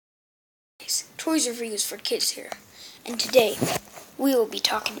guys, Toys Reviews for Kids here, and today we will be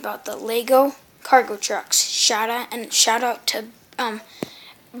talking about the Lego cargo trucks. Shout out to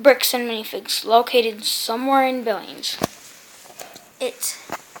Bricks and Minifigs, located somewhere in Billings. It's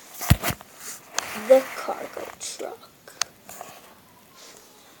the cargo truck.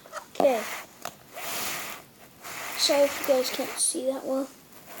 Okay. Sorry if you guys can't see that well.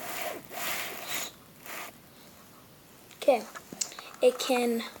 Okay. It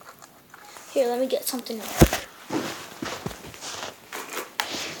can... Here, let me get something else.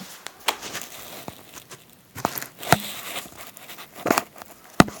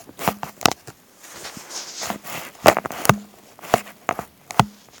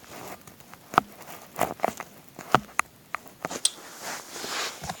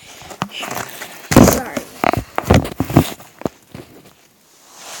 Sorry.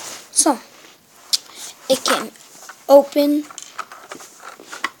 So, it can open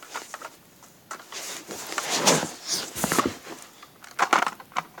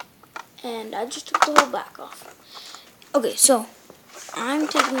and I just took the whole back off. Okay, so I'm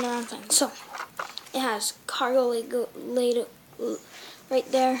taking the wrong thing. So it has cargo Lego laid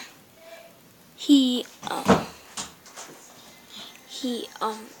right there. He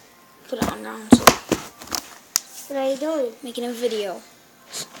put it on ground. So what are you doing? Making a video.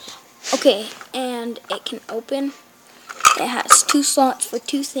 Okay, and it can open. It has 2 slots for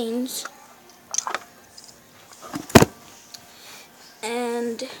 2 things.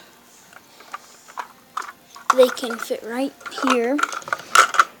 And they can fit right here,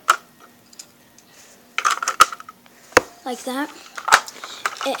 like that.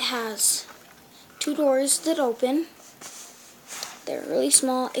 It has 2 doors that open. They're really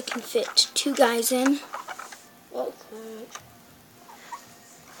small. It can fit 2 guys in. Okay.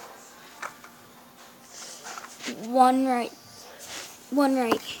 One right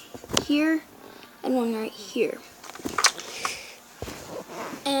here and one right here.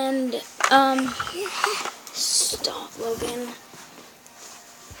 And stop, Logan.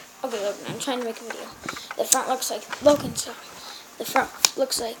 Okay, Logan, I'm trying to make a video. The front looks like Logan. So the front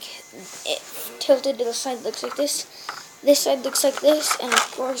looks like it tilted to the side. Looks like this. This side looks like this, and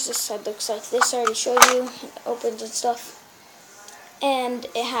of course this side looks like this. I already showed you. It opens and stuff. And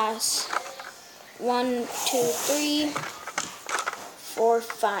it has 1, 2, 3, 4,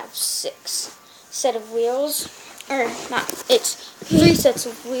 5, 6 set of wheels. Or not, it's 3 sets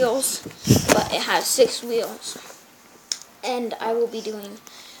of wheels, but it has 6 wheels. And I will be doing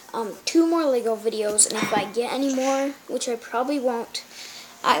 2 more Lego videos, and if I get any more, which I probably won't,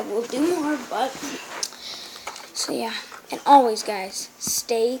 I will do more, but, so yeah. And always, guys,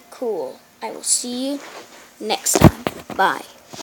 stay cool. I will see you next time. Bye.